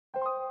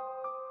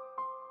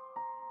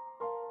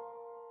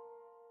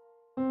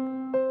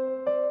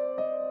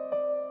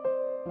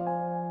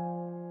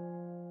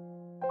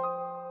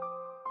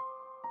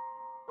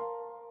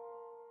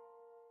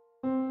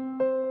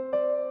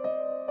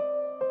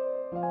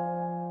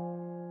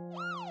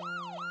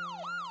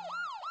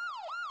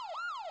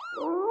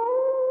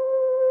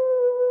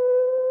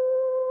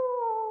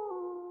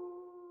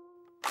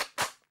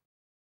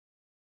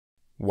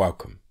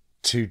Welcome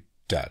to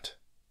Dead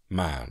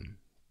Man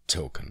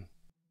Talking.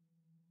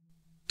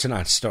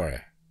 Tonight's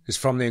story is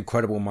from the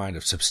incredible mind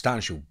of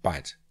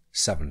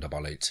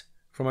SubstantialBite788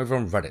 from over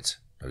on Reddit,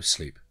 No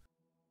Sleep.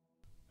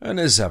 And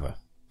as ever,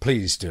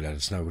 please do let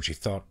us know what you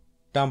thought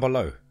down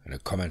below in the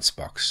comments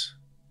box.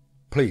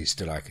 Please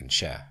do like and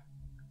share.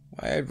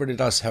 It really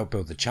does help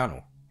build the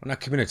channel and our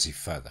community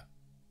further.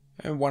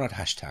 And why not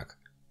hashtag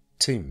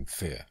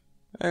TeamFEAR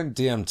and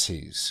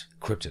DMT's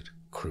Cryptid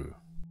crew.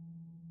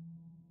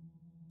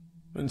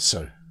 And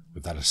so,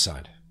 with that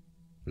aside,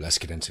 let's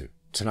get into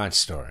tonight's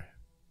story,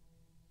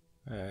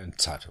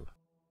 entitled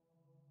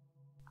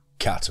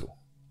Cattle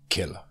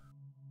Killer.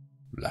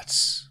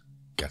 Let's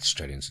get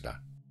straight into that.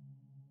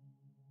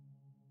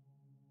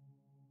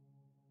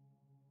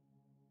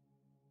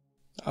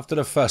 After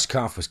the first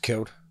calf was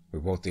killed, we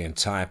walked the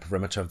entire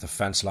perimeter of the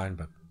fence line,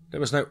 but there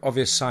was no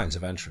obvious signs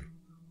of entry.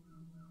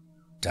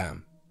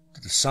 Damn,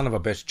 did the son of a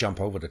bitch jump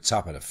over the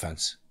top of the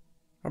fence?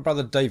 My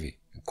brother Davy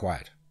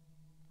inquired.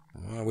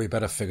 Well, we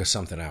better figure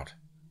something out,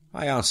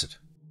 I answered.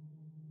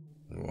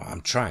 Well, I'm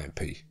trying,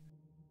 P.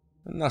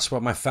 And that's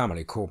what my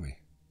family called me.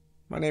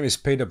 My name is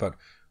Peter, but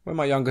when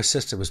my younger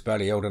sister was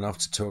barely old enough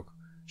to talk,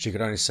 she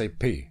could only say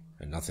P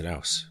and nothing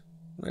else.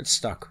 It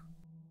stuck.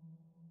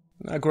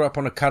 I grew up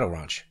on a cattle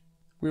ranch.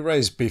 We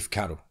raised beef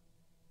cattle.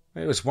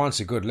 It was once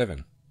a good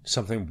living,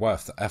 something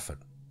worth the effort.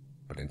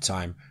 But in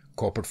time,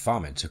 corporate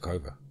farming took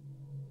over.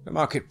 The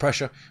market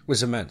pressure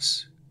was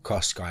immense,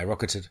 costs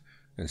skyrocketed,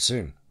 and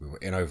soon we were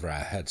in over our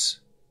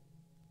heads.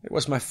 It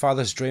was my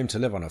father's dream to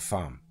live on a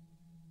farm.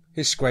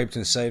 He scraped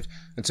and saved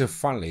until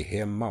finally he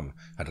and Mum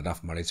had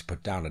enough money to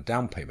put down a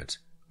down payment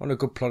on a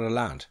good plot of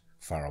land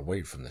far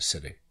away from the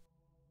city.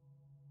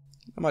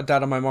 My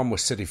dad and my mum were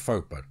city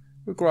folk, but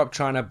we grew up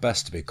trying our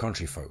best to be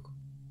country folk.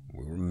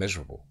 We were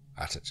miserable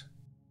at it.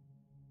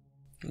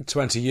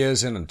 20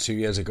 years in and 2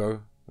 years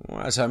ago,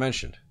 as I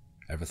mentioned,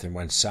 everything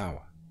went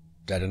sour,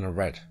 dead in the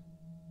red.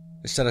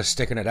 Instead of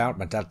sticking it out,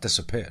 my dad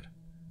disappeared,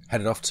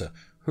 headed off to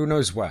who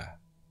knows where.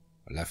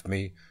 I left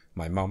me,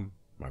 my mum,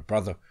 my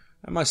brother,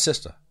 and my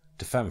sister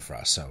to fend for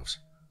ourselves.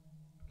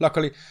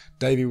 Luckily,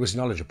 Davy was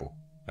knowledgeable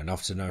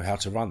enough to know how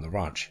to run the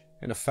ranch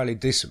in a fairly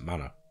decent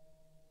manner.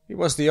 He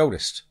was the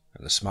oldest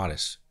and the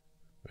smartest.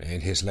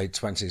 In his late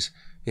 20s,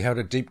 he held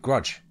a deep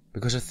grudge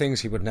because of things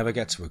he would never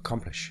get to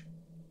accomplish.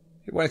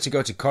 He wanted to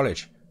go to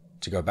college,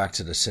 to go back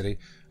to the city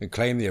and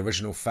claim the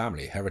original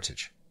family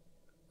heritage.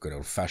 Good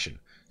old-fashioned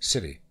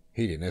city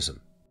hedonism.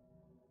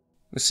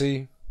 You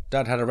see,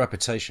 Dad had a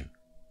reputation,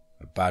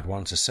 a bad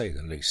one to say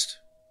the least.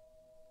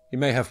 He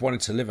may have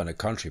wanted to live in the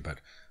country,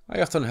 but I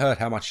often heard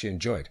how much he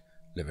enjoyed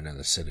living in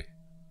the city.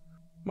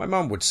 My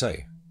mum would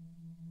say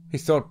he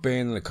thought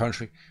being in the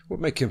country would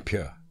make him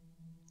pure.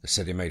 The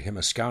city made him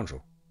a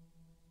scoundrel.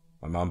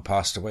 My mum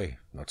passed away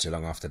not too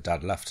long after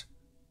Dad left,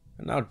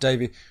 and now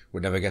Davy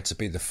would never get to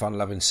be the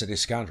fun-loving city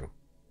scoundrel,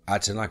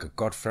 acting like a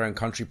God-fearing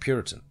country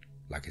Puritan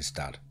like his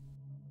dad.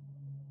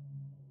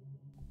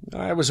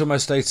 I was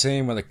almost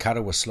 18 when the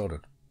cattle were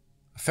slaughtered.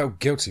 I felt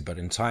guilty, but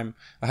in time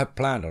I had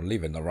planned on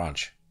leaving the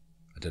ranch.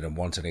 I didn't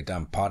want any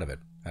damn part of it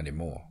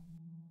anymore.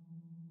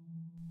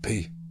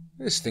 P,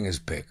 this thing is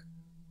big.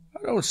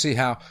 I don't see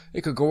how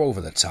it could go over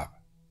the top.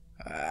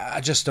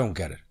 I just don't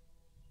get it.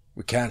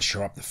 We can't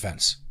shore up the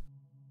fence.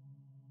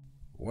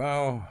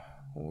 Well,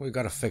 we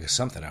gotta figure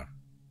something out.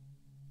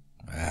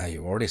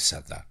 You already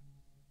said that.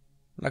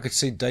 And I could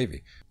see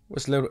Davy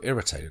was a little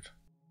irritated.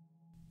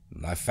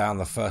 And I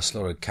found the first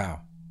slaughtered cow.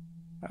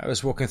 I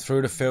was walking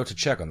through the field to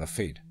check on the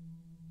feed.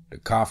 The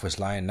calf was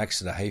lying next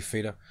to the hay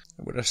feeder,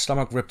 with her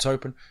stomach ripped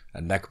open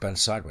and neck bent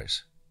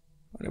sideways.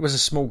 And it was a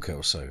small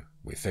kill, so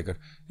we figured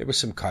it was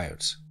some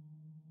coyotes.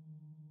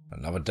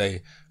 Another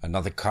day,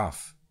 another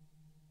calf.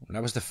 And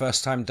that was the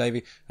first time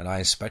Davy and I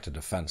inspected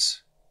the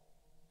fence.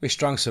 We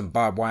strung some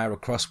barbed wire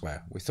across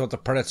where we thought the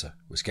predator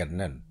was getting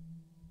in.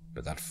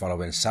 But that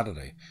following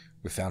Saturday,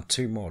 we found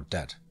 2 more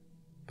dead.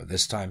 But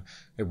this time,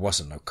 it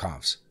wasn't no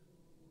calves.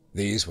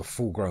 These were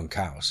full-grown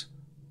cows.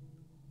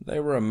 They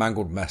were a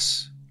mangled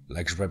mess,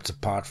 legs ripped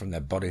apart from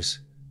their bodies,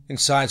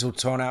 insides all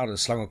torn out and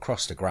slung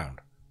across the ground,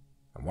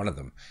 and one of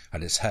them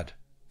had its head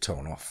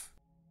torn off.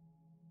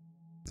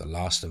 The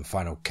last and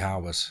final cow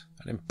was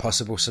an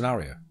impossible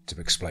scenario to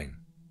explain.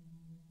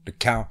 The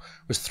cow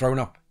was thrown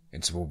up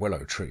into a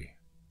willow tree,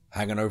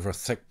 hanging over a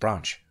thick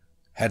branch,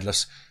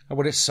 headless and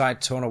with its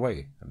side torn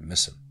away and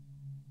missing.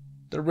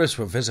 The ribs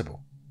were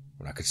visible,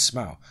 and I could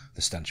smell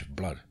the stench of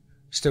blood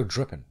still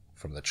dripping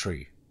from the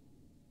tree.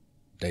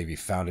 Davy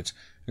found it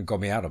and got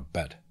me out of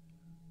bed.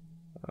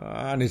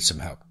 I need some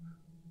help.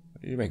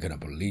 You ain't gonna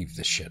believe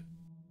this shit.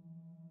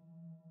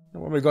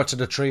 When we got to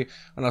the tree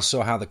and I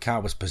saw how the cow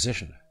was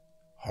positioned,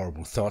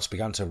 horrible thoughts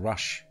began to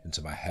rush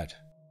into my head.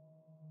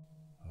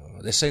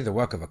 This ain't the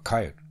work of a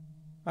coyote,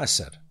 I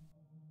said.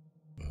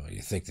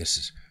 You think this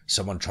is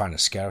someone trying to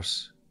scare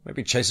us?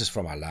 Maybe chase us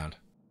from our land?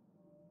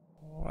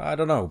 I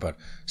don't know, but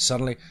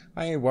suddenly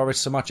I ain't worried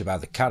so much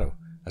about the cattle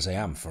as I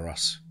am for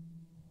us.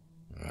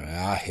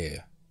 I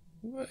hear.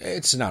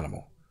 It's an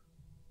animal.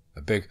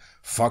 A big,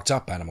 fucked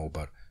up animal,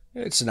 but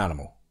it's an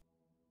animal.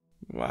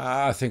 Well,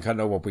 I think I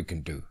know what we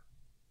can do.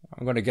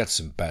 I'm going to get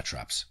some bear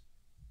traps.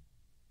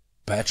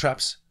 Bear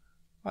traps?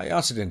 I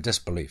answered in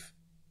disbelief.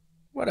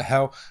 Where the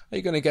hell are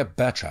you going to get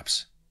bear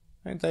traps?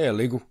 Ain't they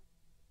illegal?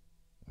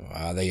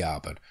 Well, they are,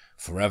 but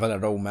forever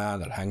that old man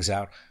that hangs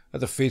out at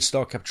the feed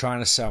store kept trying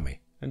to sell me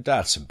and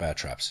Dad some bear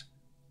traps.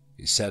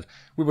 He said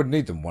we would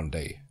need them one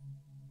day.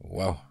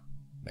 Well,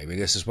 maybe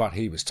this is what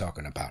he was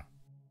talking about.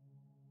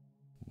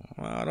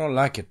 Well, I don't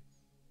like it.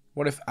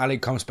 What if Allie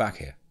comes back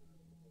here?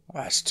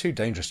 Well, it's too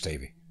dangerous,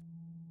 Davy.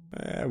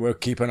 We'll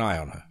keep an eye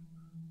on her.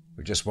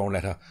 We just won't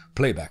let her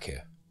play back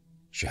here.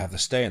 She'll have to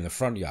stay in the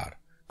front yard,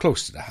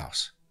 close to the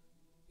house.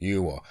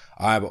 You or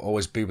I will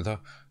always be with her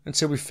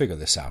until we figure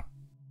this out.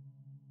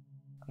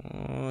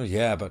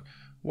 Yeah, but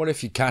what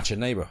if you catch a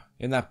neighbor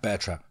in that bear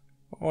trap,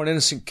 or an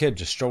innocent kid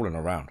just strolling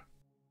around?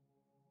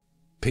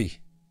 P,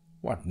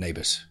 what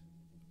neighbors?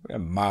 We're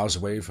miles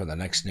away from the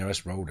next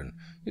nearest road, and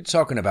you're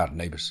talking about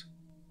neighbors.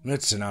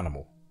 It's an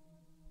animal.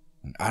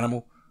 An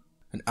animal?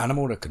 An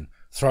animal that can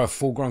throw a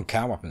full-grown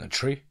cow up in a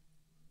tree?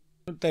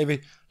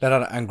 Davy let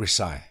out an angry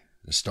sigh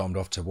and stormed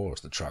off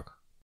towards the truck.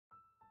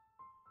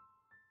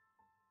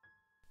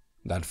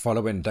 That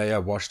following day I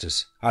watched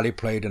as Allie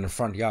played in the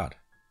front yard.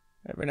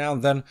 Every now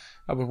and then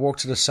I would walk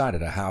to the side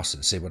of the house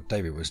and see what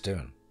Davy was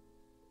doing.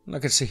 And I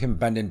could see him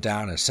bending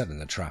down and setting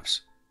the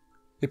traps.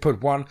 He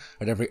put one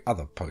at every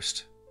other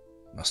post.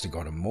 Must have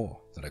got him more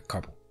than a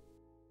couple.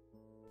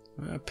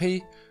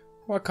 P,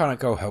 why can't I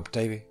go help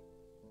Davy?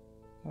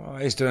 Well,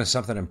 he's doing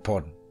something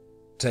important.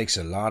 Takes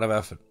a lot of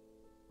effort.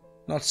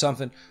 Not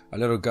something a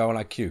little girl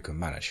like you can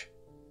manage.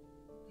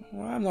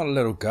 Well, I'm not a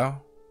little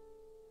girl.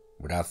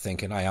 Without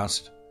thinking, I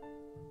answered.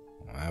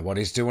 What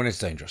he's doing is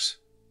dangerous,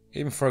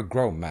 even for a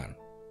grown man.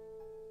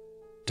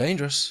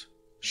 Dangerous?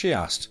 She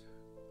asked.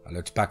 I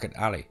looked back at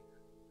Allie,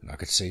 and I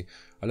could see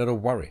a little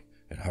worry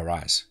in her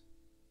eyes.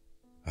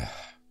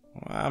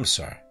 I'm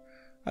sorry.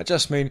 I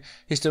just mean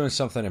he's doing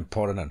something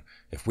important, and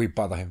if we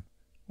bother him,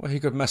 well, he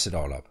could mess it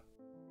all up.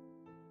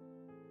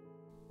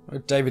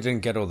 David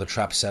didn't get all the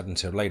traps set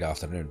until late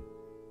afternoon.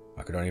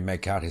 I could only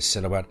make out his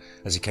silhouette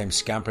as he came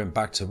scampering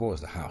back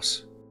towards the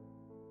house.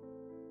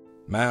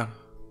 Man,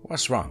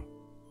 what's wrong?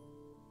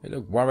 He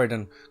looked worried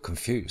and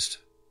confused.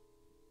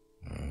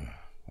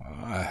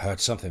 I heard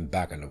something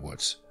back in the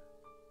woods.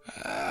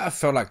 I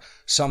felt like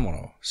someone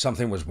or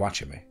something was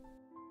watching me.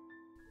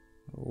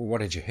 What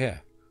did you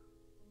hear?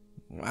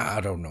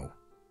 I don't know.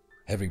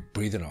 Heavy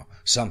breathing or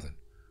something.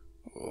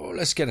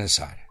 Let's get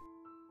inside.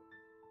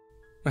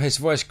 His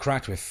voice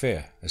cracked with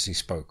fear as he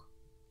spoke.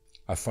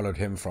 I followed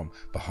him from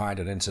behind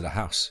and into the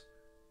house.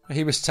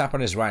 He was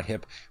tapping his right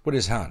hip with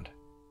his hand.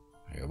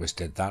 He always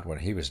did that when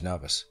he was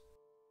nervous.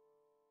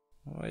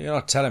 You're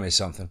not telling me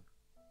something.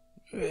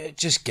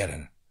 Just get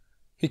in,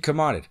 he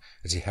commanded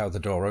as he held the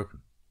door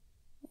open.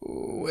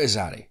 Where's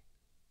Allie?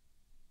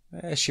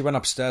 She went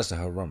upstairs to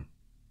her room.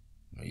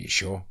 Are you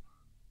sure?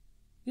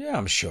 Yeah,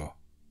 I'm sure.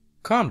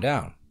 Calm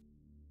down.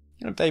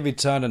 David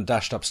turned and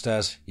dashed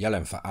upstairs,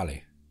 yelling for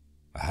Allie.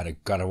 I had a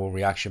guttural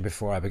reaction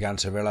before I began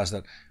to realize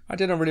that I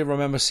didn't really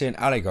remember seeing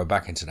Allie go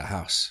back into the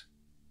house.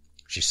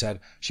 She said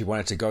she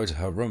wanted to go to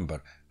her room,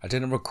 but I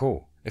didn't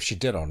recall if she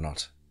did or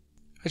not.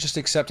 I just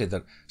accepted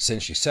that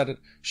since she said it,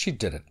 she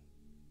did it.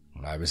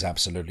 And I was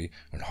absolutely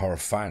and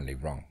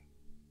horrifyingly wrong.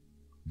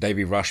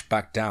 Davy rushed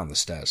back down the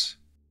stairs.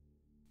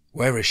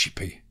 Where is she,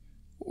 P?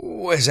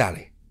 Where's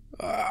Allie?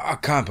 I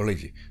can't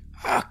believe you.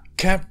 I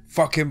can't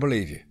fucking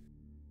believe you.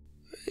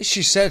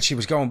 She said she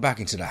was going back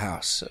into the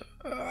house.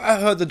 I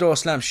heard the door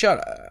slam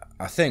shut,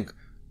 I think.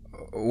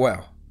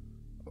 Well,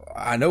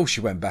 I know she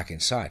went back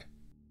inside.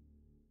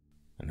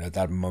 And at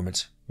that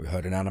moment, we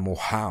heard an animal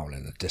howl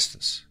in the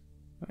distance.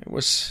 It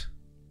was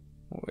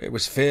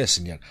fierce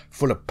and yet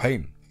full of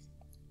pain.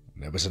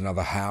 There was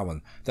another howl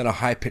and then a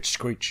high-pitched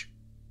screech.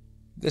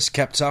 This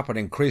kept up and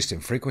increased in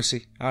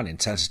frequency and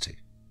intensity.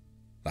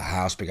 The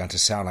howls began to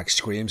sound like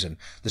screams and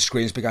the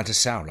screams began to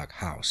sound like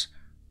howls.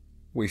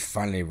 We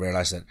finally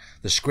realized that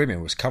the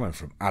screaming was coming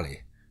from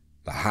Allie,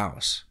 the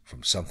howls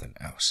from something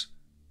else.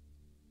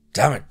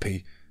 Damn it,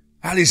 P.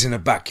 Allie's in the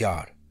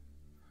backyard.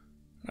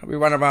 We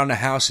ran around the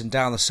house and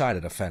down the side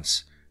of the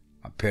fence.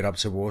 I peered up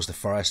towards the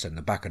forest and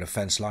the back of the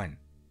fence line.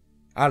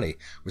 Allie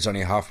was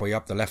only halfway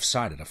up the left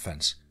side of the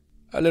fence,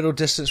 a little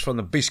distance from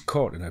the beast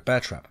caught in a bear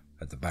trap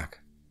at the back.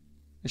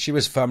 She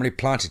was firmly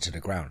planted to the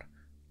ground,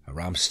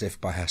 her arms stiff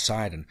by her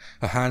side and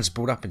her hands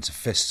balled up into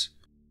fists.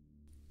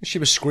 She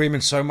was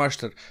screaming so much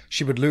that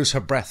she would lose her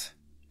breath,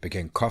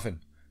 begin coughing,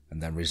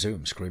 and then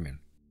resume screaming.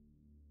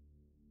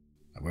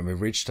 And when we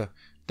reached her,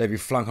 Davy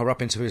flung her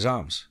up into his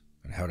arms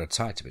and held her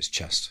tight to his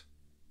chest.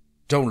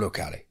 Don't look,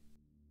 Allie.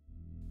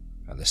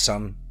 And the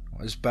sun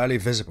was barely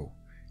visible,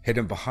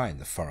 hidden behind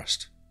the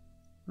forest.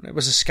 And there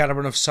was a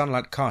scattering of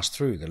sunlight cast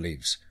through the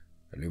leaves,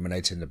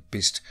 illuminating the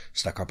beast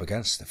stuck up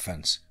against the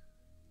fence.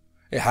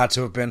 It had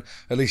to have been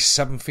at least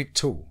 7 feet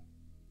tall,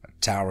 a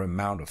towering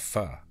mound of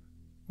fur,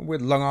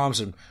 with long arms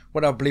and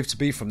what I believed to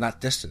be from that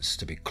distance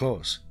to be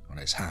claws on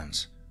its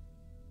hands.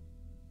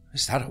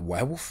 Is that a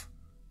werewolf?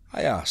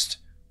 I asked.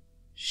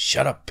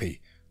 Shut up,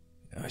 P.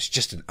 It's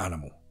just an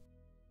animal.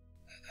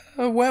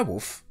 A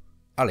werewolf?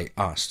 Ali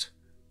asked.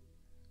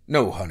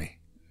 No, honey.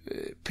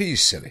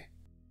 Please, silly.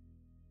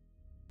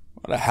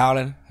 The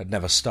howling had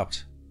never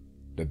stopped.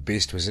 The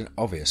beast was in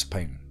obvious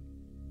pain.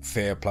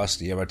 Fear plus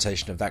the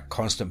irritation of that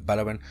constant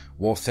bellowing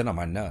wore thin on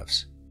my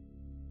nerves.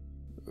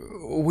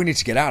 We need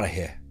to get out of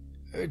here.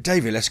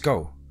 Davy, let's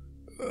go.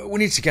 We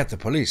need to get the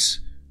police.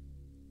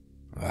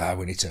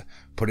 We need to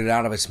put it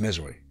out of its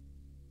misery.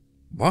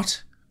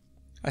 What?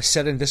 I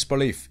said in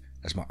disbelief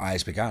as my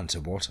eyes began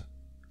to water.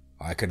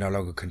 I could no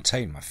longer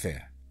contain my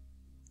fear.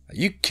 Are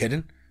you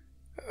kidding?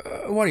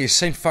 What are you,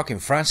 St. fucking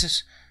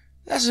Francis?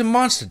 That's a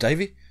monster,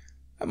 Davy.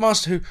 A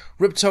monster who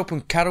ripped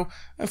open cattle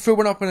and threw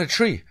one up in a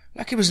tree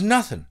like it was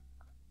nothing.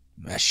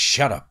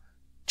 Shut up.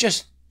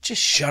 Just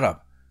shut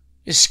up.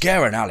 You're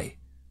scaring Ali.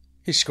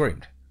 He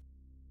screamed.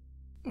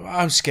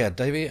 I'm scared,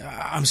 Davy.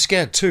 I'm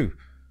scared too.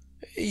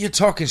 You're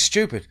talking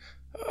stupid.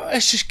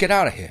 Let's just get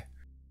out of here.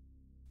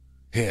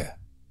 Here.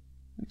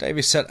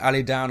 Davy set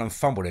Ali down and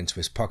fumbled into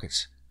his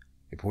pockets.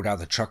 He pulled out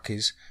the truck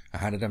keys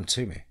and handed them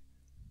to me.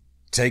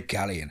 Take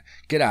Ali and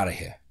get out of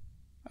here.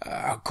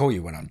 I'll call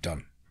you when I'm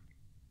done.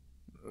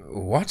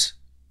 What?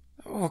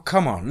 Oh,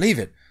 come on, leave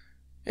it.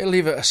 It'll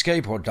either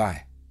escape or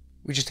die.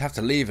 We just have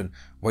to leave and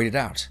wait it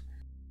out.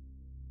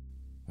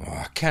 Oh,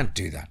 I can't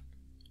do that.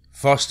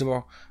 First of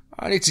all,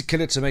 I need to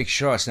kill it to make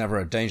sure it's never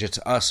a danger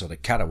to us or the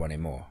cattle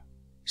anymore.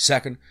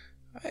 Second,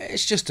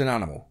 it's just an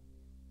animal.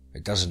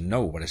 It doesn't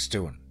know what it's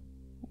doing.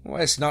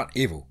 Well, it's not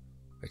evil.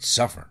 It's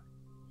suffering.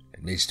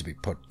 It needs to be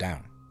put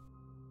down.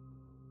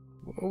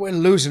 We're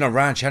losing a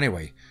ranch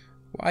anyway.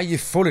 Why are you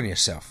fooling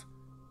yourself?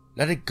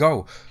 Let it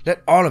go.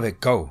 Let all of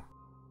it go.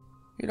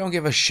 You don't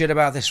give a shit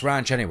about this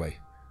ranch anyway.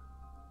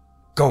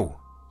 Go.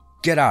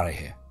 Get out of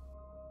here.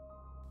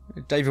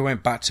 Davy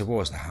went back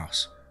towards the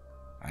house.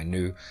 I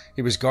knew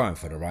he was going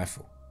for the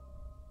rifle.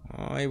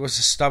 He was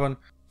a stubborn,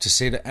 to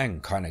see the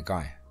end kind of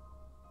guy.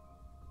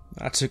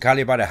 I took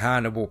Ali by the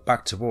hand and walked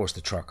back towards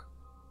the truck.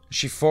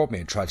 She fought me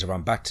and tried to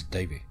run back to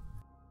Davy.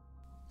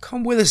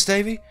 Come with us,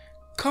 Davy.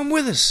 Come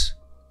with us,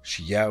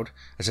 she yelled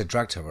as I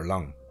dragged her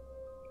along.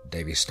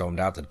 Davy stormed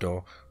out the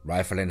door,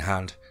 rifle in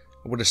hand,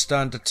 and with a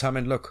stern,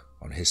 determined look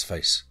on his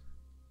face.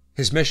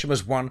 His mission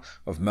was one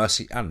of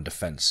mercy and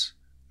defense,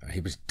 and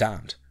he was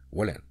damned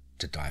willing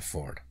to die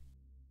for it.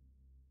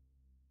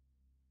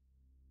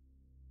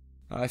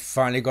 I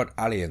finally got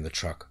Ali in the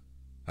truck.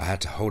 I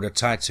had to hold her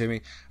tight to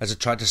me as I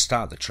tried to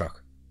start the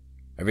truck.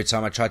 Every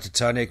time I tried to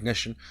turn the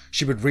ignition,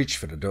 she would reach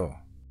for the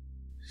door.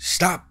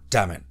 Stop,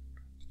 damn it.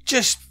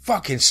 Just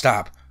fucking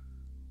stop.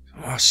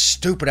 Oh,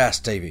 stupid-ass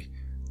Davy.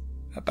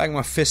 I banged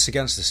my fists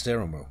against the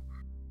steering wheel.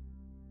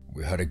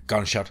 We heard a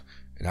gunshot,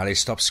 and Ali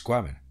stopped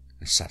squirming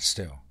and sat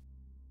still.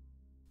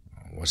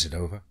 Was it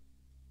over?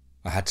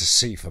 I had to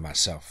see for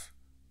myself.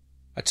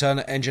 I turned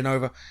the engine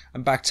over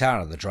and backed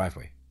out of the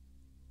driveway.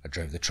 I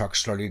drove the truck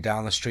slowly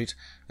down the street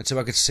until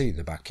I could see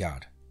the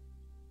backyard.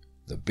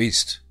 The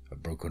beast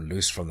had broken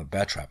loose from the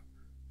bear trap,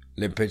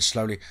 limping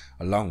slowly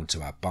along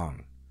to our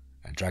barn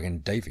and dragging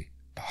Davy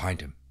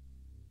behind him.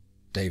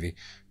 Davy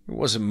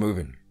wasn't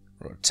moving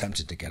or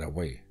attempting to get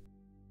away.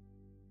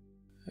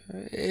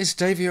 Is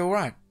Davy all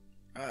right?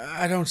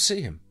 I don't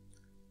see him.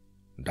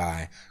 And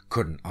I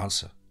couldn't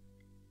answer.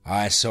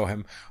 I saw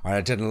him, and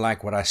I didn't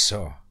like what I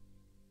saw.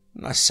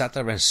 And I sat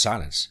there in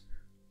silence.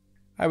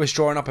 I was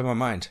drawing up in my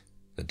mind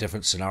the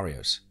different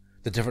scenarios,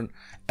 the different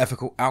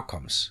ethical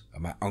outcomes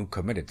of my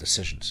uncommitted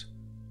decisions.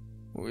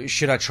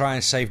 Should I try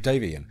and save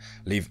Davy and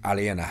leave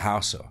Ali in the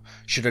house, or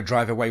should I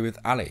drive away with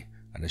Ali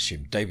and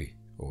assume Davy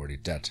already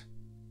dead?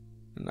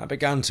 And I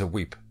began to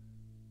weep.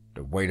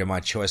 The weight of my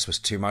choice was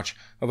too much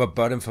of a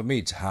burden for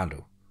me to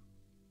handle.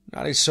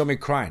 Ali saw me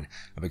crying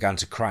and began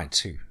to cry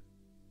too.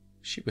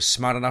 She was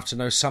smart enough to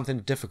know something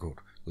difficult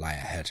lay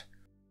ahead.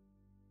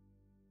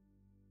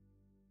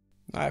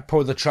 I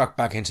pulled the truck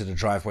back into the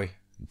driveway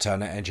and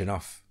turned the engine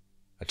off.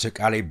 I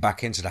took Ali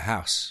back into the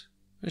house,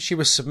 and she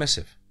was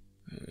submissive,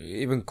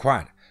 even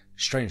quiet,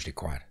 strangely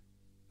quiet,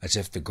 as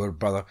if the good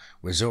brother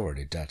was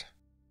already dead.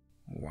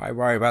 Why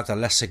worry about the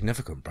less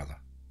significant brother?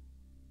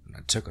 And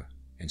I took her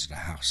into the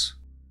house.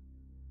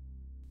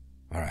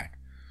 All right.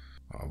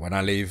 When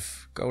I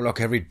leave, go lock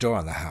every door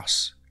in the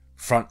house,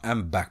 front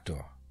and back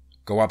door.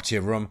 Go up to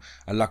your room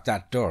and lock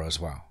that door as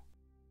well.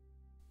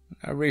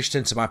 I reached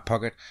into my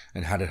pocket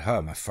and handed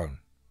her my phone.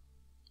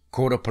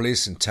 Call the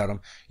police and tell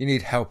them you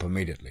need help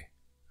immediately.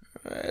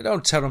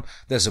 Don't tell them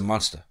there's a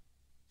monster.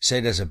 Say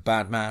there's a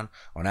bad man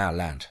on our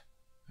land.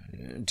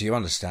 Do you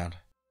understand?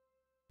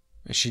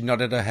 She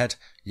nodded her head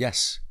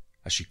yes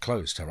as she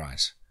closed her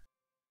eyes.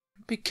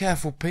 Be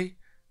careful, P.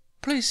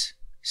 Please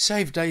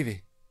save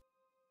Davy.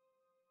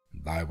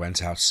 I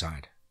went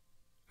outside.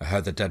 I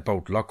heard the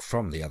deadbolt lock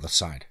from the other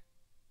side.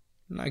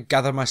 I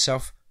gathered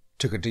myself,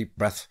 took a deep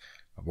breath,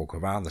 and walked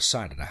around the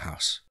side of the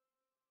house.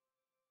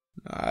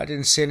 I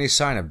didn't see any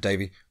sign of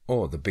Davy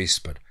or the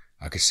beast, but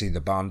I could see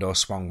the barn door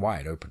swung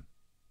wide open.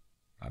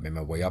 I made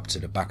my way up to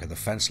the back of the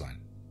fence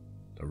line.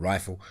 The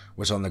rifle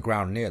was on the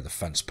ground near the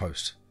fence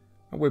post,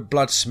 and with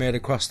blood smeared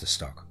across the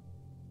stock.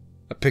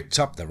 I picked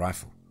up the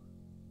rifle.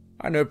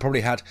 I knew it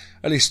probably had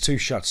at least 2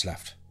 shots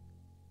left.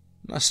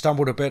 I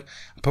stumbled a bit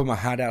and put my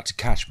hand out to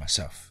catch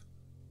myself.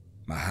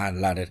 My hand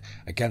landed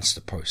against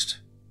the post.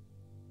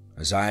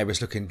 As I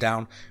was looking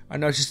down, I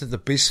noticed that the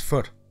beast's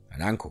foot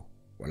and ankle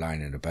were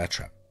lying in a bear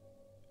trap.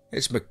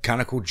 Its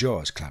mechanical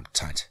jaws clamped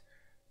tight.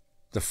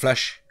 The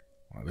flesh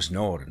was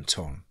gnawed and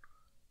torn.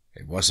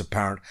 It was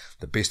apparent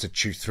the beast had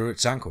chewed through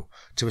its ankle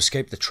to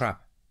escape the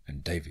trap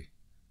and Davy.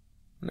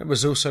 And there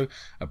was also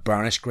a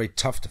brownish-grey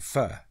tuft of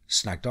fur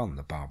snagged on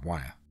the barbed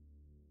wire.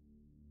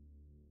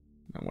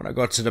 And when I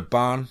got to the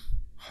barn,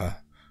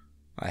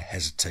 I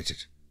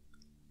hesitated.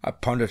 I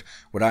pondered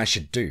what I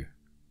should do.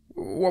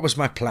 What was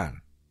my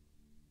plan?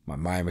 My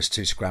mind was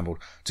too scrambled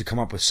to come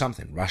up with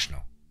something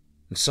rational,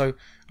 and so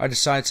I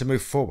decided to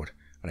move forward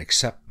and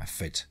accept my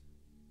fate.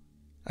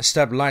 I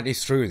stepped lightly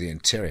through the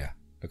interior,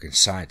 looking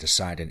side to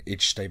side in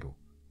each stable,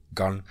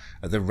 gun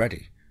at the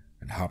ready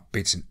and heart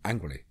beating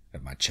angrily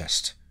at my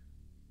chest.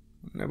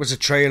 There was a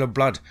trail of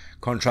blood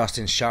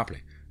contrasting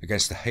sharply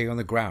against the hay on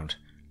the ground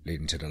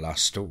leading to the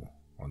last stall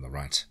on the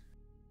right.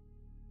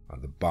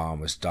 And the barn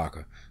was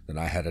darker than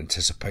I had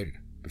anticipated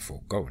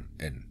before going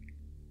in.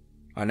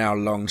 I now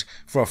longed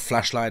for a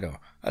flashlight or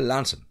a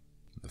lantern.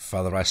 The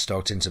further I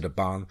stalked into the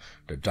barn,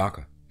 the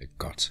darker it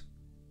got.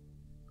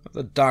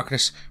 The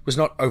darkness was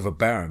not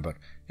overbearing, but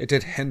it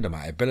did hinder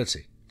my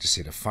ability to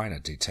see the finer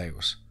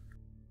details.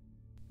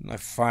 I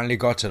finally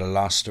got to the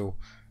last stall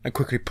and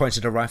quickly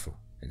pointed a rifle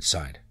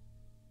inside.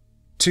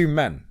 2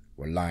 men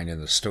were lying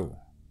in the stall.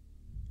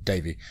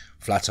 Davy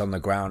flat on the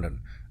ground, and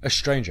a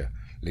stranger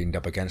leaned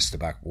up against the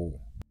back wall.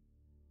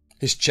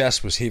 His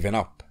chest was heaving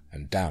up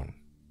and down,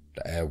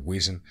 the air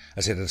wheezing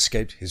as it had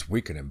escaped his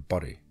weakening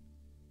body.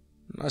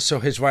 I saw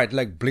his right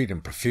leg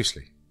bleeding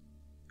profusely,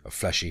 a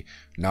fleshy,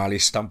 gnarly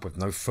stump with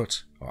no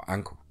foot or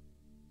ankle.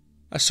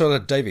 I saw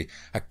that Davy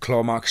had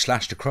claw marks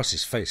slashed across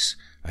his face,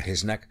 and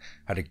his neck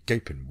had a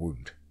gaping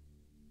wound.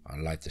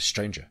 Unlike the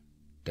stranger,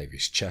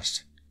 Davy's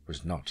chest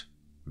was not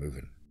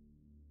moving.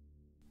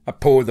 I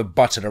pulled the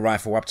butt of the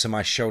rifle up to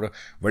my shoulder,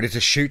 ready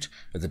to shoot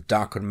at the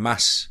darkened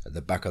mass at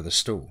the back of the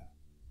stall,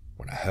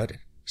 when I heard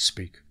it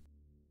speak.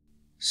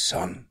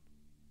 "Son,"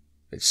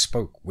 it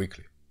spoke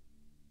weakly.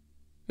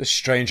 The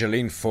stranger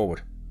leaned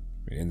forward.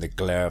 In the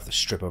glare of the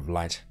strip of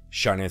light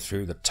shining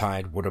through the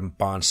tied wooden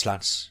barn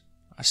slats,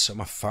 I saw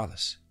my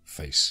father's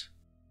face.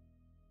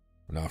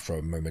 And after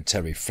a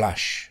momentary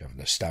flash of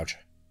nostalgia,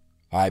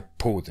 I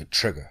pulled the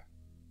trigger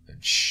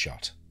and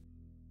shot.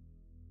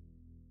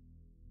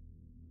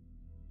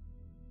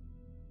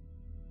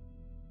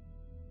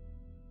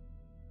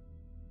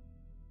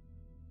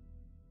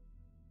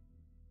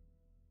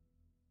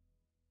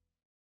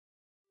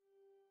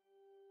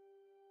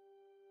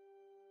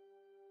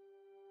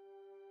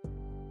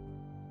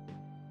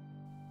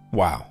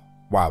 Wow.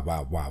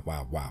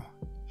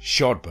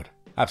 Short but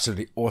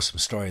absolutely awesome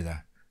story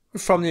there.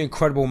 From the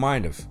incredible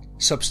mind of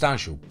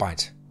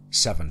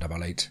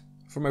SubstantialBite788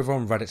 from over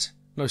on Reddit,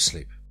 No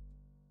Sleep.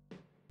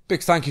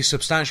 Big thank you,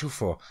 Substantial,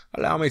 for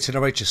allowing me to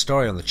narrate your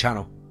story on the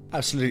channel.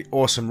 Absolutely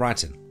awesome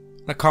writing.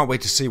 And I can't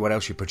wait to see what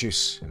else you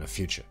produce in the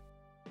future.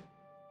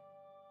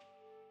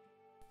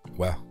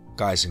 Well,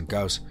 guys and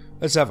girls,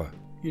 as ever,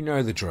 you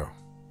know the drill.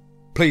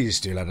 Please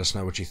do let us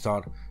know what you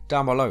thought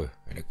down below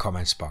in the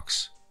comments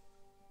box.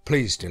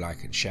 Please do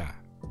like and share.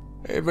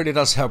 It really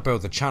does help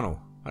build the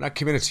channel and our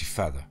community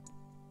further.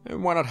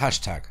 And why not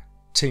hashtag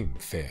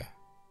TeamFEAR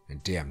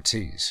and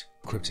DMT's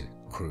Cryptid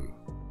Crew.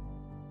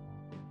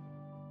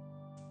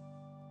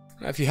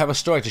 Now, if you have a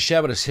story to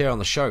share with us here on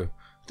the show,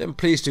 then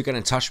please do get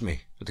in touch with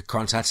me at the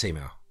contact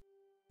email,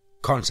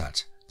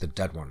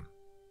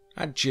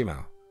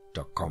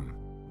 contactthedeadone@gmail.com.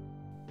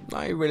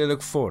 I really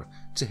look forward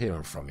to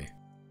hearing from you.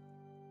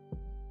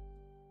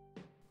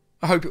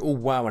 I hope you're all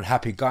well and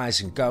happy,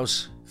 guys and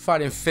girls,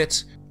 fighting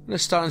fit and are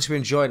starting to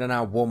enjoy the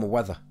now warmer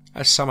weather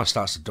as summer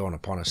starts to dawn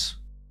upon us.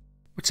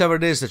 Whatever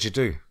it is that you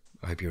do,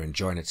 I hope you're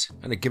enjoying it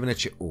and are giving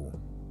it your all.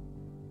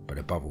 But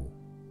above all,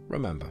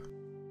 remember,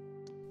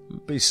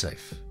 be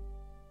safe,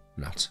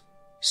 not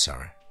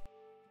sorry.